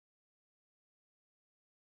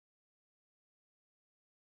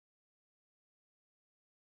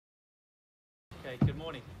Okay, good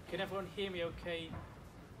morning. Can everyone hear me okay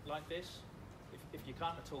like this? If you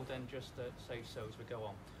can't at all, then just say so as we go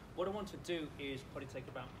on. What I want to do is probably take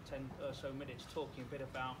about 10 or so minutes talking a bit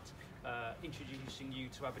about introducing you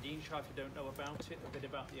to Aberdeenshire if you don't know about it, a bit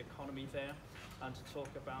about the economy there, and to talk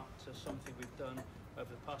about something we've done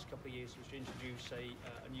over the past couple of years, which is introduce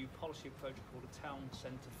a new policy approach called a Town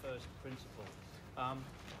Centre First principle.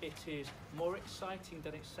 It is more exciting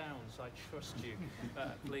than it sounds, I trust you.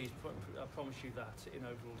 Please, I promise you that in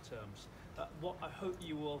overall terms. What I hope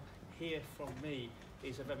you will hear from me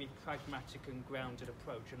is a very pragmatic and grounded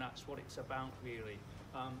approach, and that's what it's about really.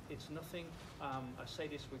 It's nothing, I say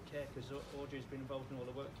this with care because Audrey's been involved in all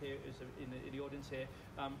the work here, in the audience here,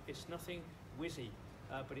 it's nothing whizzy,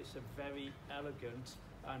 but it's a very elegant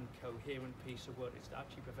and coherent piece of work. It's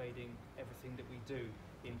actually pervading everything that we do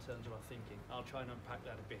in terms of our thinking. I'll try and unpack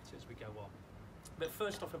that a bit as we go on. But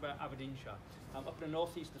first off about Aberdeenshire. Up in the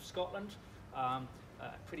northeast of Scotland, a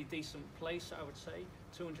pretty decent place I would say,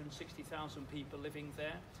 260,000 people living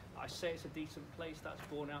there. I say it's a decent place, that's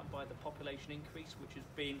borne out by the population increase, which has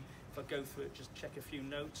been, if I go through it, just check a few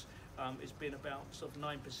notes, it's been about sort of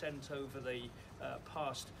 9% over the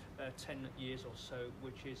past 10 years or so,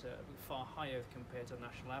 which is far higher compared to the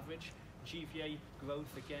national average. GVA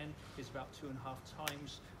growth again is about 2.5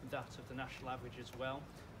 times that of the national average as well.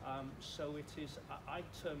 So it is, I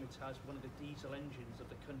term it as one of the diesel engines of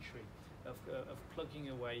the country, of plugging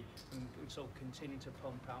away and sort of continuing to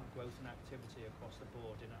pump out growth and activity across the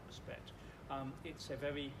board in that respect. It's a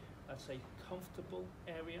very, I'd say, comfortable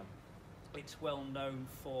area. It's well known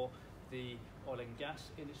for the oil and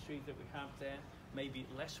gas industry that we have there, maybe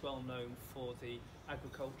less well known for the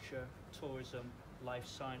agriculture, tourism, life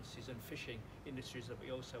sciences and fishing industries that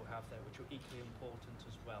we also have there, which are equally important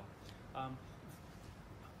as well.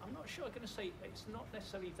 I'm not sure I'm going to say it's not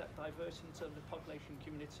necessarily that diverse in terms of population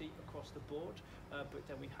community across the board, but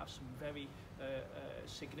then we have some very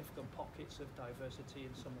significant pockets of diversity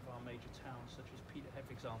in some of our major towns, such as Peterhead,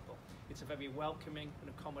 for example. It's a very welcoming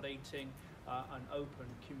and accommodating and open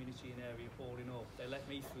community and area all in all. They let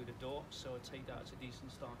me through the door, so I take that as a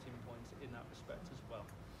decent starting point in that respect as well.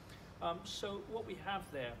 So what we have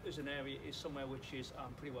there as an area is somewhere which is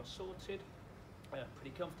pretty well sorted,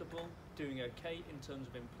 pretty comfortable, doing okay in terms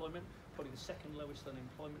of employment, probably the second lowest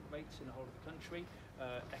unemployment rates in the whole of the country.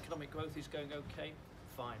 Economic growth is going okay,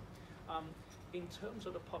 fine. In terms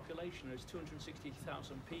of the population, there's 260,000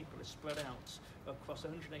 people are spread out across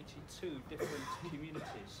 182 different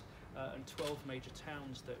communities and 12 major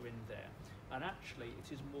towns that are in there. And actually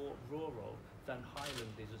it is more rural than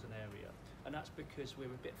Highland is as an area. And that's because we're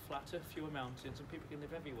a bit flatter, fewer mountains, and people can live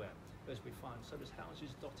everywhere, as we find. So there's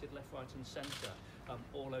houses dotted left, right and centre,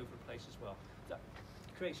 all over the place as well. That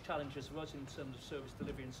creates challenges for us in terms of service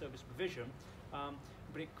delivery and service provision,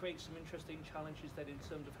 but it creates some interesting challenges then in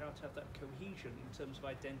terms of how to have that cohesion in terms of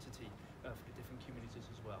identity for the different communities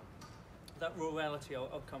as well. That rurality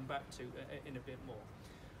I'll come back to in a bit more.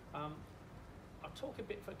 I'll talk a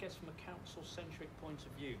bit, I guess, from a council-centric point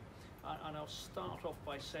of view. And I'll start off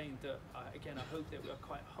by saying that, again, I hope that we are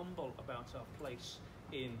quite humble about our place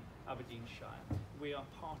in Aberdeenshire. We are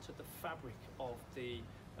part of the fabric of the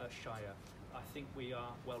Shire. I think we are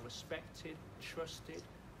well respected, trusted.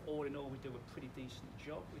 All in all, we do a pretty decent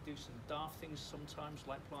job. We do some daft things sometimes,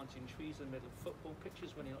 like planting trees in the middle of football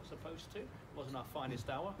pitches when you're not supposed to. It wasn't our finest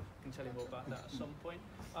hour. I can tell you more about that at some point.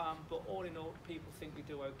 But all in all, people think we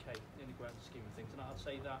do okay in the grand scheme of things. And I'll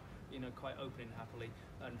say that, you know, quite open and happily,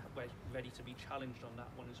 and we're ready to be challenged on that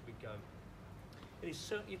one as we go. It is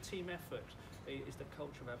certainly a team effort, is the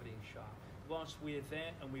culture of Aberdeenshire. Whilst we're there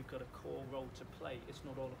and we've got a core role to play, it's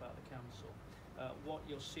not all about the council. What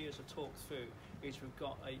you'll see as I talk through is we've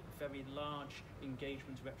got a very large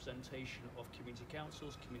engagement representation of community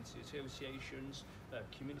councils, community associations,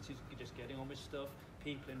 communities just getting on with stuff,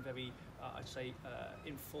 people in very, I'd say,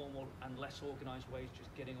 informal and less organised ways, just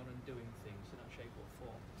getting on and doing things in that shape or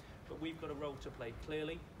form. But we've got a role to play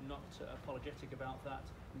clearly, not apologetic about that,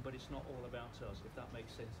 but it's not all about us, if that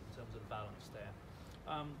makes sense in terms of the balance there.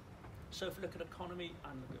 So if we look at economy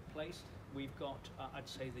and look at place, we've got, I'd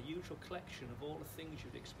say, the usual collection of all the things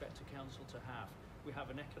you'd expect a council to have. We have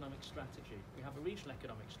an economic strategy, we have a regional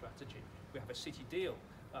economic strategy, we have a city deal,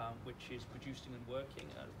 which is producing and working.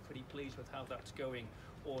 Pretty pleased with how that's going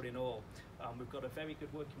all in all. We've got a very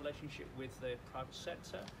good working relationship with the private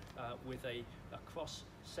sector, with a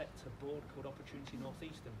cross-sector board called Opportunity North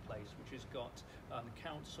East in place, which has got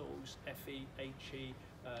councils, FE, HE,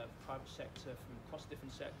 private sector from across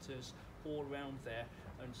different sectors all around there,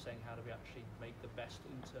 and saying how do we actually make the best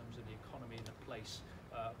in terms of the economy in the place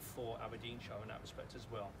for Aberdeenshire in that respect as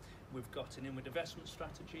well. We've got an inward investment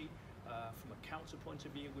strategy, From a council point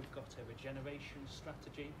of view, we've got a regeneration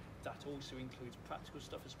strategy that also includes practical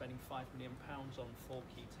stuff of spending £5 million on 4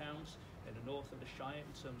 key towns in the north of the Shire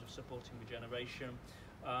in terms of supporting regeneration.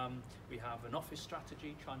 We have an office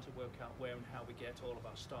strategy, trying to work out where and how we get all of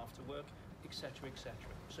our staff to work, etc., etc.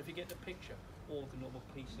 So if you get the picture, all the normal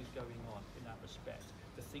pieces going on in that respect,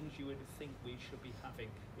 the things you would think we should be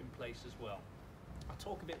having in place as well. I'll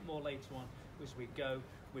talk a bit more later on as we go.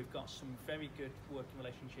 We've got some very good working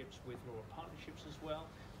relationships with rural partnerships as well.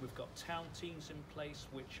 We've got town teams in place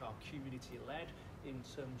which are community-led in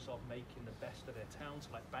terms of making the best of their towns,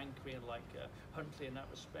 like Banbury and like Huntly in that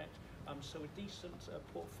respect. So a decent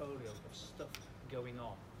portfolio of stuff going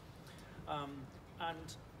on. And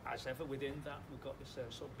as ever within that, we've got this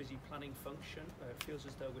sort of busy planning function. It feels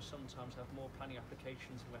as though we sometimes have more planning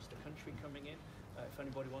applications in the rest of the country coming in. If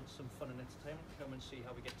anybody wants some fun and entertainment, come and see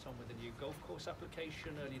how we get on with the new golf course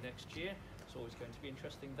application early next year. It's always going to be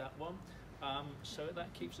interesting, that one. So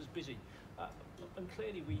that keeps us busy. And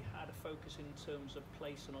clearly we had a focus in terms of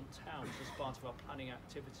place and on towns as part of our planning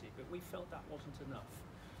activity, but we felt that wasn't enough.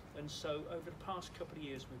 And so over the past couple of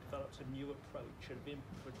years, we've developed a new approach and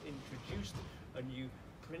have introduced a new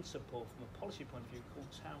principle from a policy point of view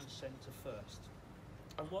called Town Centre First.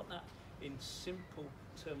 And what that in simple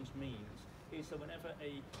terms means is that whenever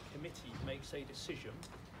a committee makes a decision,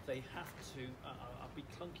 they have to, I'll be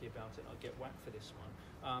clunky about it, I'll get whacked for this one,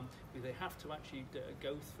 they have to actually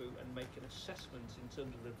go through and make an assessment in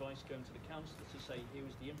terms of advice going to the councillor to say, here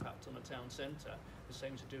is the impact on the town centre, the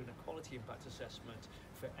same as doing a quality impact assessment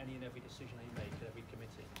for any and every decision they make at every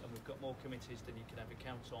committee. And we've got more committees than you can ever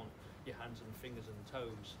count on your hands and fingers and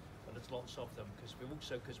toes, and there's lots of them, because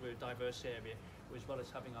we're a diverse area, as well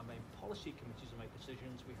as having our main policy committees to make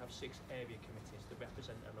decisions, we have 6 area committees that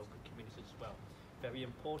represent our local communities as well. Very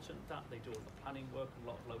important that they do all the planning work and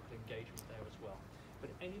a lot of local engagement there as well.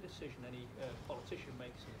 But any decision any politician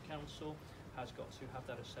makes in the council has got to have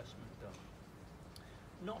that assessment done.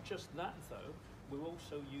 Not just that though, we're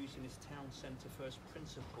also using this town centre first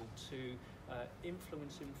principle to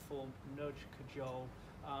influence, inform, nudge, cajole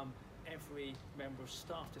every member of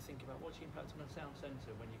staff to think about what's the impact on the town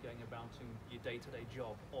centre when you're going about in your day-to-day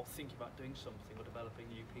job, or think about doing something or developing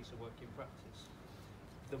a new piece of work in practice.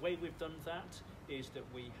 The way we've done that is that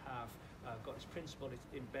we have got this principle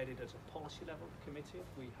embedded as a policy level committee.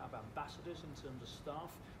 We have ambassadors in terms of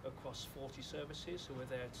staff across 40 services who are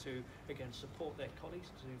there to, again, support their colleagues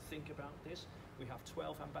to think about this. We have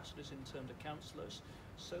 12 ambassadors in terms of councillors,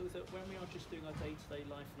 so that when we are just doing our day-to-day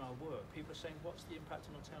life and our work, people are saying, what's the impact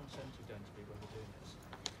on our town centre going to be when we're doing this?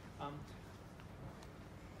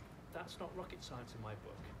 That's not rocket science in my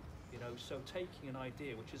book. You know, so taking an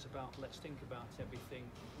idea which is about, let's think about everything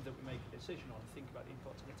that we make a decision on, think about the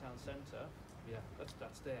impact on the town centre, yeah,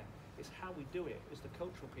 that's there. It's how we do it, is the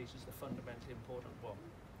cultural piece is the fundamentally important one.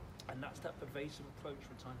 And that's that pervasive approach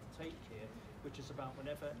we're trying to take here, which is about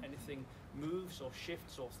whenever anything moves or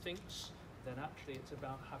shifts or thinks, then actually it's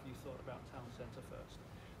about, have you thought about town centre first?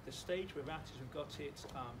 The stage we're at is we've got it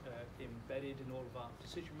embedded in all of our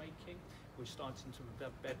decision making. We're starting to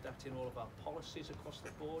embed that in all of our policies across the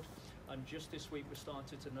board. And just this week we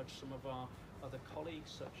started to nudge some of our other colleagues,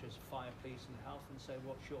 such as fire, police and health, and say,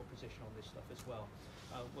 what's your position on this stuff as well?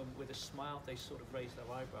 When, with a smile, they sort of raised their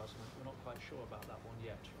eyebrows, and we're not quite sure about that one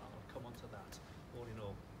yet. I'll come on to that, all in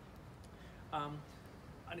all.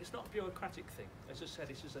 And it's not a bureaucratic thing. As I said,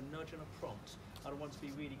 this is a nudge and a prompt. I want to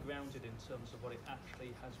be really grounded in terms of what it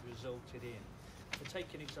actually has resulted in. To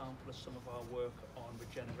take an example of some of our work on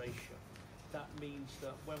regeneration, that means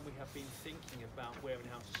that when we have been thinking about where and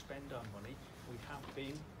how to spend our money, we have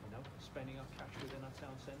been, spending our cash within our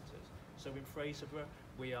town centres. So in Fraserburgh,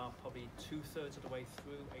 we are probably 2/3 of the way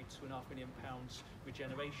through a £2.5 million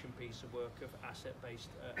regeneration piece of work of asset-based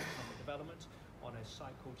economic development on a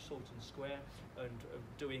site called Salton Square, and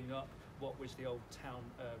doing up what was the old town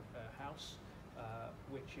house,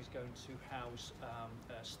 which is going to house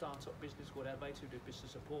start-up business called Elevator, who do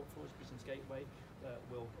business support for us, Business Gateway,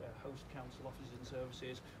 will host council offices and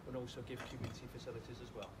services, and also give community facilities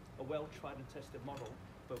as well. A well-tried and tested model,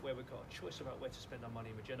 but where we've got a choice about where to spend our money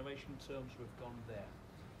in regeneration terms, we've gone there.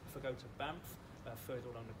 If I go to Banff, further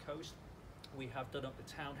along the coast, we have done up the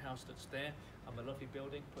townhouse that's there, a lovely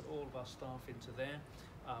building, put all of our staff into there.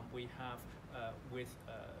 We have, with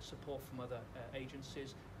support from other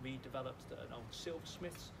agencies, redeveloped an old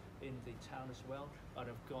silversmiths in the town as well, and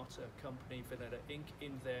I've got a company, Vanilla Inc.,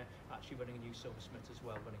 in there actually running a new silversmith as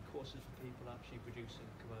well, running courses for people actually producing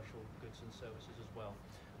commercial goods and services as well.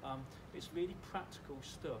 It's really practical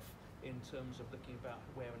stuff in terms of looking about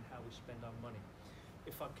where and how we spend our money.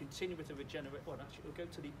 If I continue with the we'll go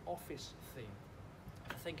to the office theme.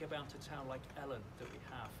 I think about a town like Ellen that we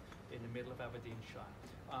have in the middle of Aberdeenshire.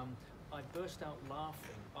 I burst out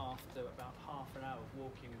laughing after about half an hour of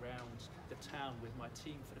walking around the town with my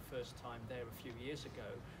team for the first time there a few years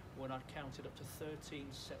ago, when I'd counted up to 13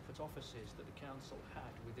 separate offices that the council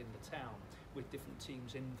had within the town with different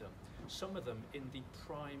teams in them. Some of them in the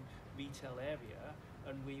prime retail area,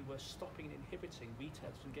 and we were stopping and inhibiting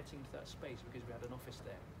retailers from getting into that space because we had an office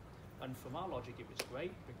there. And from our logic, it was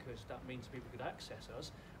great because that means people could access us,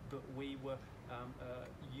 but we were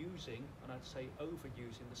using, and I'd say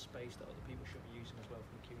overusing, the space that other people should be using as well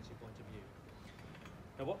from a community point of view.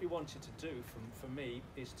 Now, what we wanted to do for me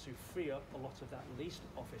is to free up a lot of that leased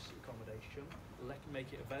office accommodation, make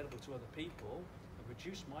it available to other people, and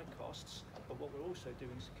reduce my costs. But what we're also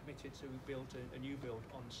doing is committed to build a new build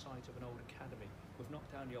on site of an old academy. We've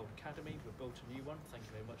knocked down the old academy, we've built a new one. Thank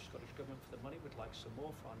you very much, Scottish Government, for the money. We'd like some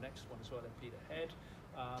more for our next one as well in Peterhead.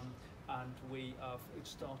 And we are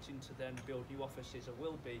starting to then build new offices, or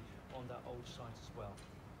will be, on that old site as well.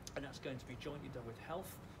 And that's going to be jointly done with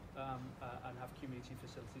health and have community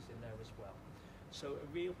facilities in there as well. So a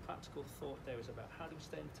real practical thought there is about how do we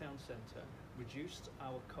stay in the town centre, reduce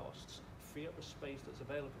our costs, free up the space that's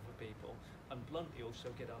available for people, and bluntly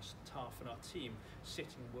also get our staff and our team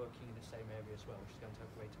sitting and working in the same area as well, which is going to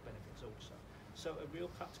have greater benefits also. So a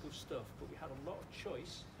real practical stuff, but we had a lot of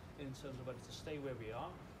choice in terms of whether to stay where we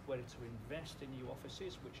are, whether to invest in new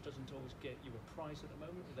offices, which doesn't always get you a prize at the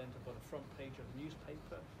moment. We'll end up on the front page of the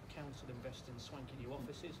newspaper, council invest in swanky new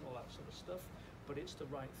offices and all that sort of stuff, but it's the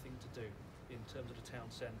right thing to do in terms of the town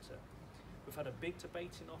centre. We've had a big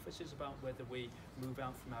debate in offices about whether we move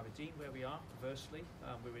out from Aberdeen, where we are, perversely.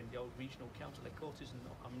 We're in the old regional council headquarters, and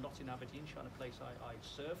I'm not in Aberdeenshire, a place I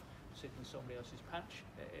serve, sitting in somebody else's patch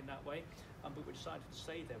in that way. But we decided to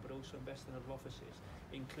stay there, but also invest in other offices,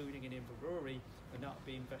 including in Inverary, and that will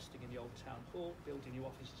be investing in the old town hall, building new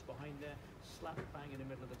offices behind there, slap bang in the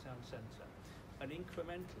middle of the town centre. And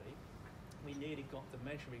incrementally, we nearly got the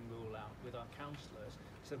measuring rule out with our councillors,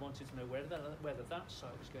 because they wanted to know whether that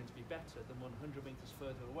site was going to be better than 100 metres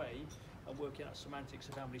further away, and working out semantics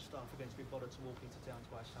of how many staff are going to be bothered to walk into town to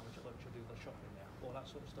buy a sandwich at lunch or do their shopping there, all that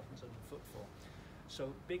sort of stuff in terms of footfall. So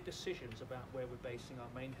big decisions about where we're basing our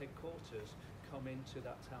main headquarters come into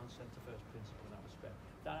that town centre first principle in that respect.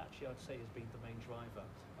 That actually, I'd say, has been the main driver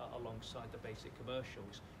alongside the basic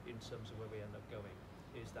commercials in terms of where we end up going,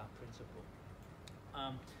 is that principle.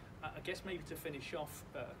 I guess maybe to finish off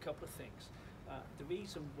a couple of things. The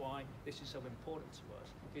reason why this is so important to us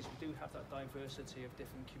is we do have that diversity of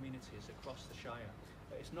different communities across the Shire.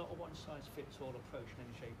 It's not a one-size-fits-all approach in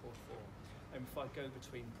any shape or form. And if I go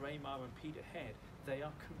between Braemar and Peterhead, they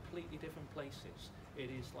are completely different places.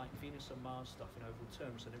 It is like Venus and Mars stuff in overall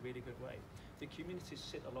terms in a really good way. The communities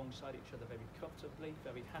sit alongside each other very comfortably,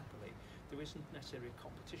 very happily. There isn't necessarily a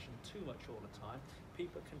competition too much all the time.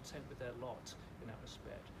 People are content with their lot in that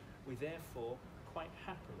respect. We therefore quite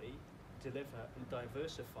happily deliver and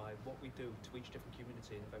diversify what we do to each different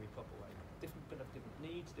community in a very proper way. Different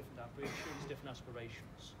needs, different ambitions, different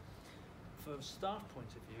aspirations. From a staff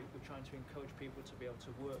point of view, we're trying to encourage people to be able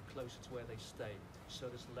to work closer to where they stay, so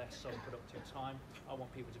there's less unproductive time. I want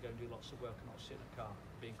people to go and do lots of work and not sit in a car,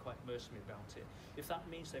 being quite mercenary about it. If that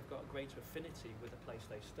means they've got a greater affinity with the place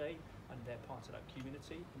they stay, and they're part of that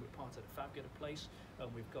community, and we're part of the fabric of the place, and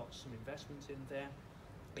we've got some investments in there,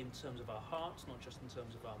 in terms of our hearts, not just in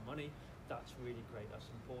terms of our money, that's really great, that's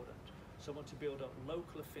important. So I want to build up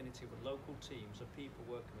local affinity with local teams of people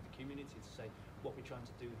working with the community to say what we're trying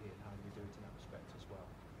to do here and how do we do it in that respect as well.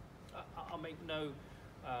 I'll make no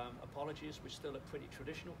apologies, we're still a pretty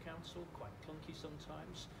traditional council, quite clunky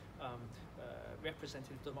sometimes.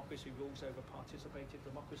 Representative democracy rules over participative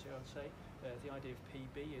democracy, I would say. The idea of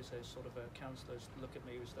PB is a sort of a councillors look at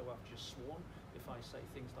me as though I've just sworn if I say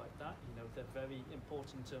things like that. You know, they're very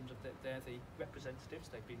important in terms of that they're the representatives,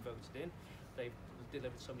 they've been voted in, they've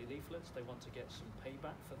delivered so many leaflets, they want to get some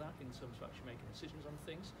payback for that in terms of actually making decisions on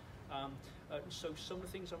things. So some of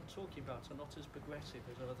the things I'm talking about are not as progressive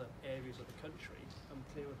as other areas of the country, I'm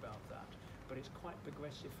clear about that, but it's quite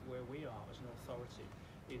progressive for where we are as an authority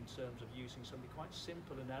in terms of using something quite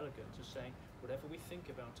simple and elegant to saying whatever we think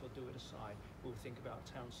about or do it aside, we'll think about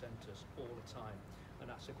town centres all the time, and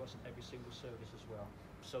that's across every single service as well.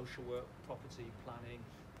 Social work, property, planning,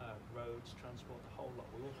 roads, transport, the whole lot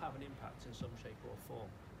will all have an impact in some shape or form,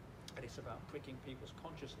 and it's about pricking people's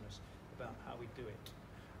consciousness about how we do it.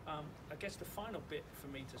 I guess the final bit for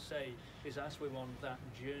me to say is, as we're on that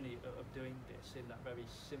journey of doing this in that very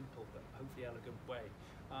simple but hopefully elegant way,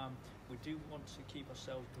 we do want to keep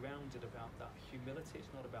ourselves grounded about that humility.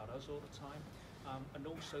 It's not about us all the time, and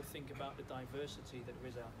also think about the diversity that there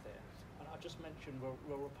is out there. And I just mentioned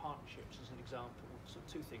rural partnerships as an example. So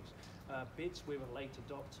two things. Bids, we're a late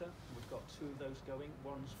adopter. We've got two of those going.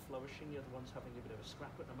 One's flourishing, the other one's having a bit of a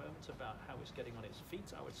scrap at the moment about how it's getting on its feet,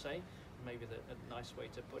 I would say. Maybe a nice way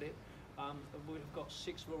to put it. We've got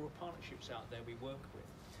 6 rural partnerships out there we work with.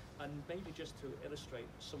 And maybe just to illustrate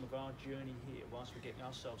some of our journey here, whilst we're getting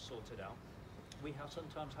ourselves sorted out, we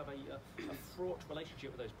sometimes have a fraught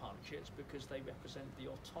relationship with those partnerships because they represent the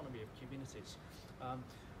autonomy of communities.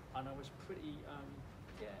 And I was pretty,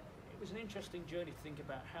 it was an interesting journey to think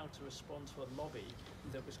about how to respond to a lobby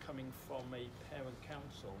that was coming from a parent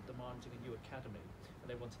council demanding a new academy, and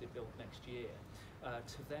they wanted it built next year.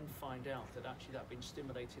 To then find out that actually that had been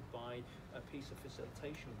stimulated by a piece of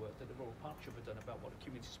facilitation work that the Rural Partnership had done about what the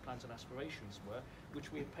community's plans and aspirations were, which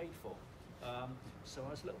we had paid for. So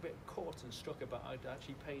I was a little bit caught and struck about I'd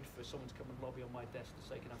actually paid for someone to come and lobby on my desk to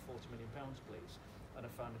say, can I have £40 million, please? And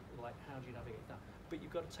I found, like, how do you navigate that? But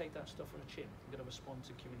you've got to take that stuff on a chin. You've got to respond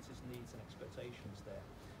to communities' needs and expectations there.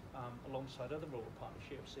 Alongside other rural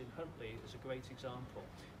partnerships in Huntley is a great example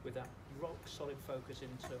with that rock solid focus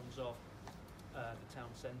in terms of the town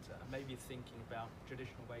centre and maybe thinking about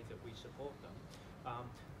traditional ways that we support them.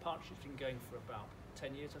 Partnership's been going for about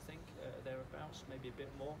 10 years, I think, thereabouts, maybe a bit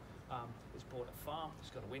more. It's bought a farm, it's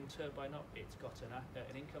got a wind turbine up, it's got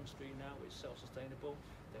an income stream now, it's self-sustainable.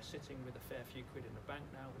 They're sitting with a fair few quid in the bank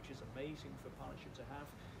now, which is amazing for a partnership to have.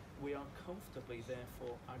 We are comfortably,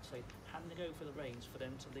 therefore, I'd say, handing over the reins for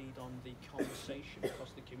them to lead on the conversation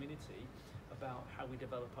across the community about how we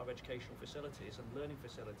develop our educational facilities and learning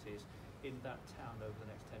facilities in that town over the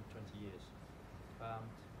next 10, 20 years.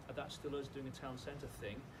 And that's still us doing a town centre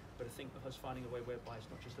thing, but I think us finding a way whereby it's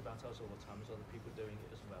not just about us all the time, there's other people doing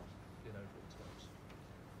it as well, in overall terms.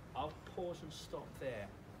 I'll pause and stop there.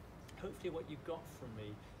 Hopefully what you've got from me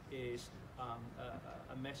is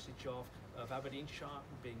a message of Aberdeenshire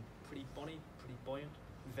being pretty bonny, pretty buoyant,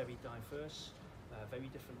 very diverse, very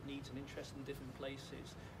different needs and interests in different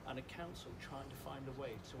places, and a council trying to find a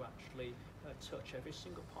way to actually touch every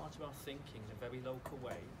single part of our thinking in a very local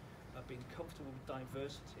way, being comfortable with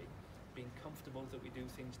diversity, being comfortable that we do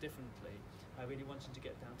things differently. I really wanted to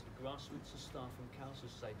get down to the grassroots of staff and councils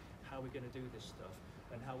to say how we're going to do this stuff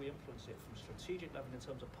and how we influence it from strategic level in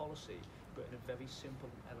terms of policy, but in a very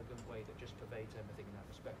simple and elegant way that just pervades everything in that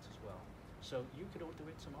respect as well. So you could all do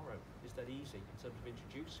it tomorrow. It's that easy in terms of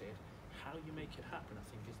introduce it. How you make it happen, I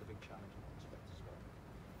think, is the big challenge in that respect as well.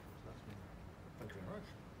 So that's me. Thank you very much.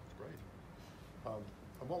 That's great.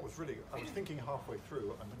 And what was really, I was thinking halfway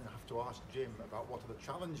through, I'm going to have to ask Jim about what are the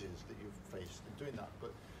challenges that you've faced in doing that,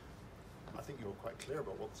 but I think you were quite clear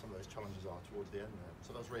about what some of those challenges are towards the end there.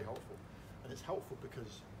 So that was very helpful. And it's helpful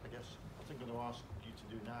because, I guess, what I'm going to ask you to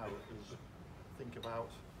do now is think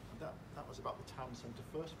about, that was about the town centre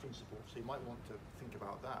first principle, so you might want to think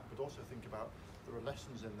about that, but also think about there are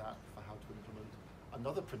lessons in that for how to implement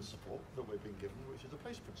another principle that we've been given, which is the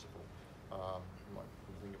place principle. You might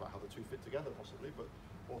think about how the two fit together possibly, but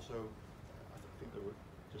also I think there were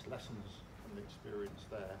just lessons from the experience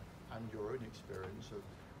there and your own experience of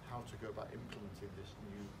how to go about implementing this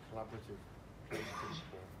new collaborative place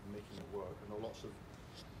principle and making it work. And there are lots of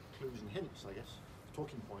clues and hints, I guess,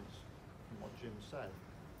 talking points from what Jim said.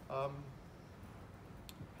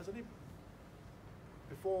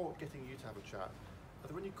 Before getting you to have a chat, are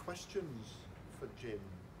there any questions for Jim?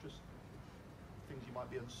 Just things you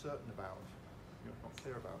might be uncertain about, you're not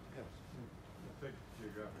clear about? Yes. I think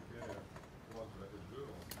geographic area, a lot of it is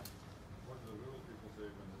rural. What do the rural people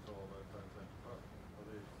say when it's all about town centre park? Are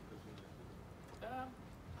they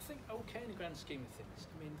I think okay in the grand scheme of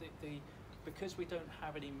things. I mean, because we don't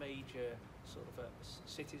have any major sort of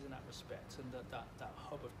cities in that respect, and that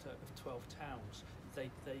hub of 12 towns, they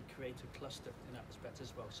create a cluster in that respect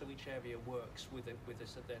as well. So each area works with their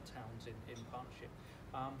towns in partnership.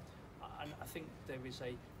 And I think there is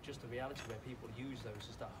just a reality where people use those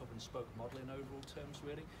as that hub and spoke model in overall terms,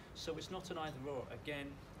 really. So it's not an either or. Again,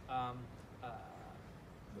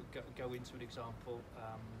 go into an example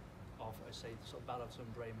of, say, sort of Ballard and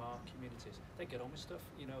Braemar communities. They get on with stuff.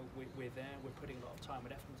 You know, we're there. We're putting a lot of time and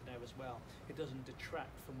effort into there as well. It doesn't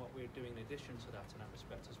detract from what we're doing in addition to that in that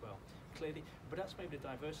respect as well. Clearly, but that's maybe the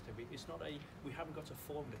diversity. It's not we haven't got a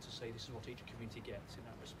formula to say this is what each community gets in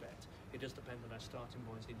that respect. It does depend on our starting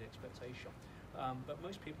points in the expectation. But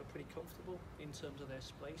most people are pretty comfortable in terms of their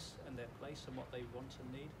place and what they want and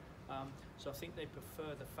need. So I think they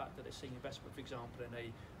prefer the fact that they're seeing investment, for example, in a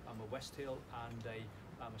West Hill and a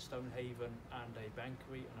Stonehaven and a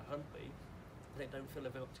Bankery and a Huntley. They don't feel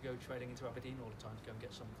they've got to go trading into Aberdeen all the time to go and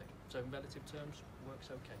get something. So in relative terms,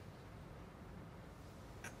 works okay.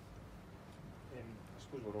 I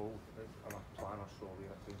suppose we're all, I'm a planner, so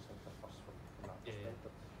we're a town centre first from that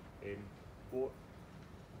perspective. What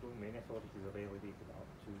domain authorities are relegated up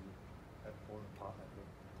to inform part of the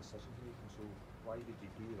decision making, so why did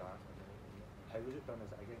you do that? And how was it done?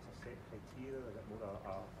 Is it against a set criteria? Is it more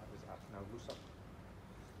is it a kind of looser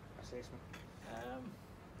assessment?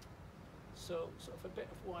 So sort of a bit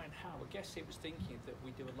of why and how. I guess it was thinking that we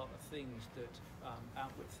do a lot of things that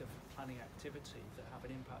outwith the planning activity that have an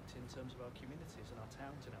impact in terms of our communities and our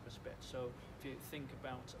towns in that respect. So if you think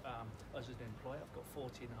about us as an employer, I've got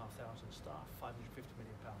 14,500 staff, £550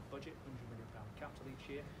 million budget, £100 million capital each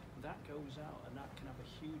year. That goes out and that can have a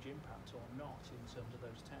huge impact or not in terms of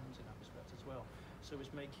those towns in that respect as well. So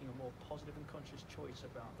it's making a more positive and conscious choice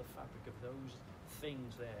about the fabric of those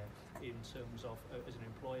things there in terms of as an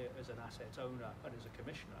employer, as an asset owner and as a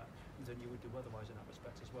commissioner than you would do otherwise in that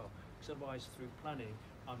respect as well. Because otherwise through planning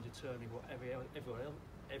I'm determining what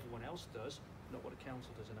everyone else does, not what a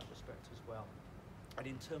council does in that respect as well. And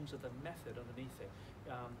in terms of the method underneath it,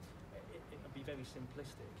 it'll be very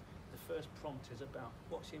simplistic. The first prompt is about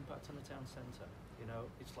what's the impact on the town centre. You know,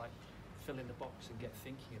 it's like fill in the box and get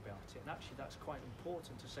thinking about it. And actually that's quite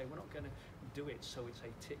important to say we're not going to do it so it's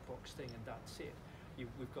a tick box thing and that's it.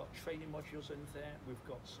 We've got training modules in there, we've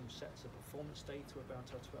got some sets of performance data about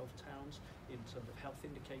our 12 towns in terms of health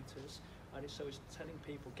indicators, and so it's telling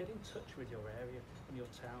people get in touch with your area and your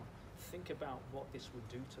town, think about what this would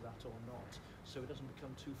do to that or not, so it doesn't become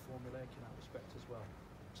too formulaic in that respect as well.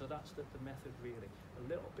 So that's the method really. A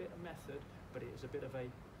little bit of method, but it is a bit of a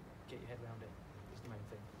get your head around it, is the main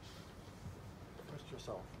thing. Just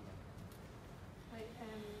yourself. Hi,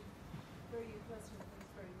 very good question, thanks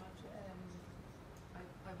very much.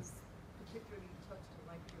 I was particularly touched and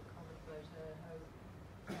liked your comment about how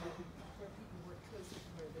where people work closer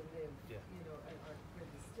to where they live, you know, or where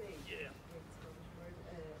they stay. Great Scottish word.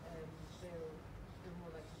 They're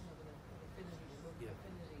more likely to have an affinity, a local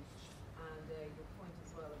affinity. And your point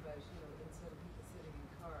as well about, you know, instead of people sitting in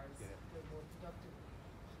cars, they're more productive.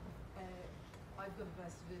 I've got a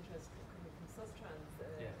vested interest coming from Sustrans,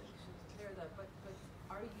 should declare that, but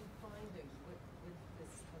are you finding with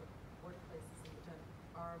this kind of workplaces in the town,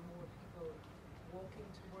 are more people walking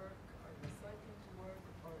to work, are they cycling to work,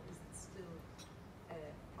 or is it still,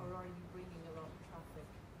 or are you bringing a lot of traffic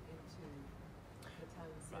into the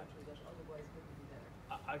town centre that otherwise wouldn't be there?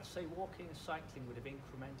 I'd say walking and cycling would have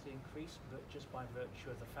incrementally increased, but just by virtue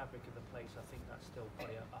of the fabric of the place, I think that's still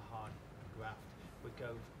probably a hard graft.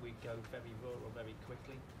 We go very rural very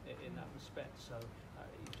quickly in that respect. So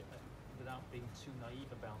without being too naive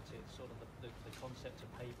about it, sort of the concept of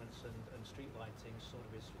pavements and street lighting sort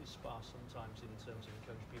of is sparse sometimes in terms of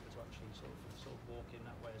encouraging people to actually sort of walk in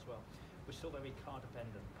that way as well. We're still very car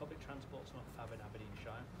dependent. Public transport's not fab in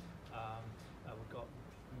Aberdeenshire. We've got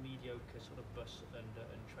mediocre sort of bus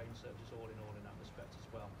and train services all in that respect as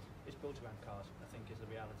well. It's built around cars, I think, is the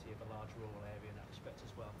reality of a large rural area in that respect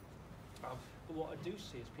as well. But what I do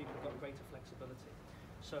see is people have got greater flexibility.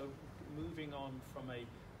 So moving on from a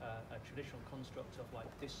traditional construct of like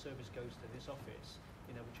this service goes to this office,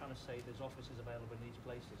 you know, we're trying to say there's offices available in these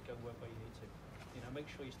places, go and work where you need to. You know, make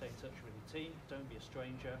sure you stay in touch with your team, don't be a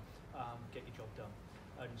stranger, get your job done.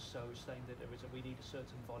 And so saying that we need a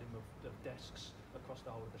certain volume of desks across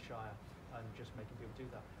the whole of the Shire and just making people do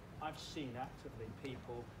that. I've seen actively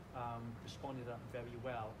people responding to that very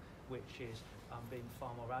well, which is being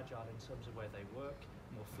far more agile in terms of where they work,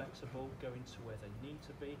 more flexible, going to where they need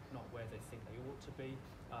to be, not where they think they ought to be,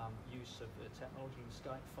 use of technology and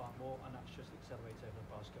Skype far more, and that's just accelerated over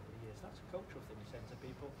the past couple of years. That's a cultural thing we send to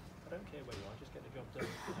people. I don't care where you are, just get the job done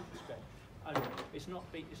in that respect. And it's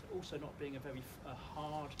also not being a very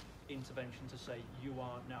hard intervention to say you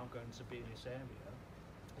are now going to be in this area.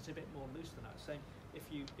 It's a bit more loose than that, saying if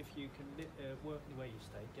you can work where you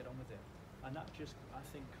stay, get on with it. And that just, I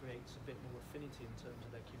think, creates a bit more affinity in terms of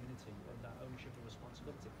their community and that ownership and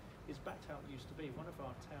responsibility. It's back to how it used to be. One of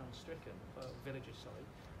our towns, Stricken, villages, sorry,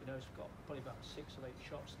 you know, it's got probably about 6 or 8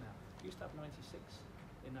 shops now. It used to have 96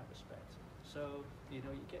 in that respect. So, you know,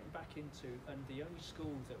 you're getting back into, and the only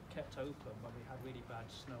school that kept open when we had really bad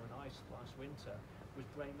snow and ice last winter was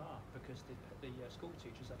Braemar, because the school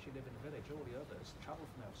teachers actually live in the village. All the others travel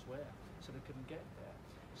from elsewhere, so they couldn't get there.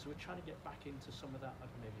 So we're trying to get back into some of that,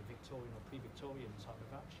 maybe Victorian or pre-Victorian type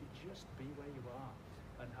of actually just be where you are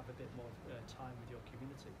and have a bit more time with your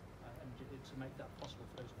community and to make that possible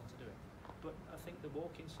for those who want to do it. But I think the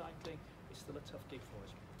walking, cycling is still a tough gig for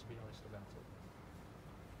us, to be honest about it.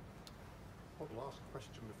 One last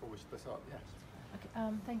question before we split up. Yes. Okay,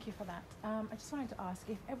 thank you for that. I just wanted to ask,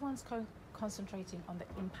 if everyone's concentrating on the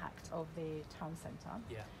impact of the town centre,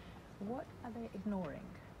 what are they ignoring?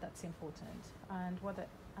 that's important, and whether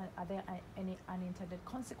are there any unintended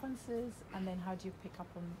consequences, and then how do you pick up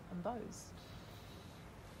on those?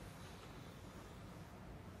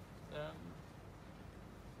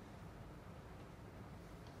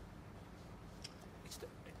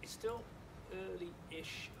 It's still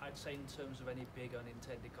early-ish, I'd say, in terms of any big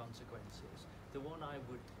unintended consequences. The one I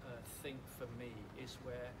would think for me is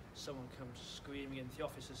where someone comes screaming into the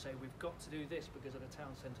office and say, we've got to do this because of the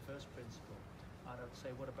town centre first principle. And I would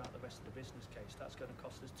say, what about the rest of the business case? That's going to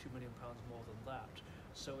cost us £2 million more than that.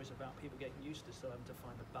 So it's about people getting used to still having to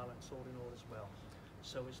find a balance all in all as well.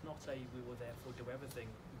 So it's not a we will therefore do everything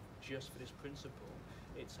just for this principle.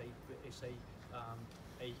 It's a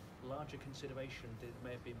larger consideration than it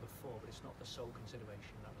may have been before, but it's not the sole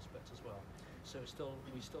consideration in that respect as well. So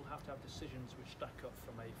we still have to have decisions which stack up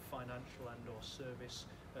from a financial and or service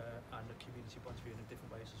and a community point of view in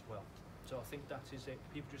different ways as well. So I think that is it.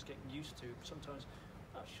 People just getting used to, sometimes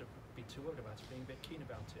I shouldn't be too worried about it, being a bit keen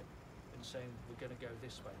about it and saying we're going to go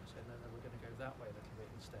this way, and saying no, we're going to go that way a little bit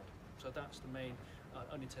instead. So that's the main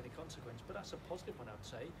unintended consequence, but that's a positive one, I would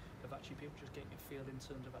say, of actually people just getting a feel in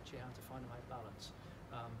terms of actually how to find the right balance.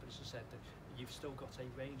 But as I said, that you've still got a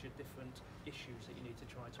range of different issues that you need to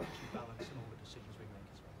try to actually balance in all the decisions we make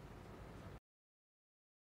as well.